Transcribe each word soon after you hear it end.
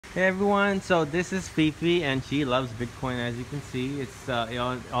Hey everyone, so this is Fifi and she loves Bitcoin, as you can see. It's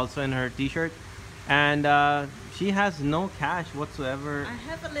also in her t-shirt. And she has no cash whatsoever I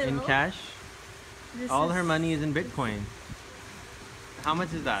have a in little. cash. This All is her money is in Bitcoin. How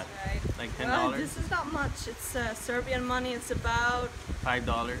much is that? right. Like Well, $10? this is not much. It's Serbian money. It's about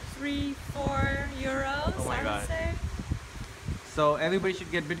 $5? 3-4 euros, Oh my I would god. say. So everybody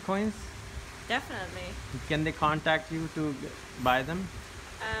should get Bitcoins? Definitely. Can they contact you to buy them?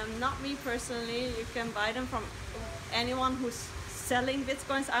 Not me personally. You can buy them from anyone who's selling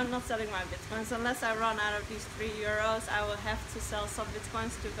bitcoins. I'm not selling my bitcoins unless I run out of these 3 euros. I will have to sell some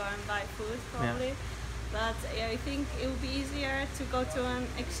bitcoins to go and buy food Yeah. probably. But I think it would be easier to go to an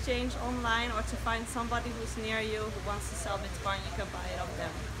exchange online or to find somebody who's near you who wants to sell bitcoin. You can buy it off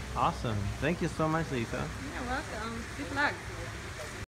them. Awesome. Thank you so much, Lisa. You're welcome. Good luck.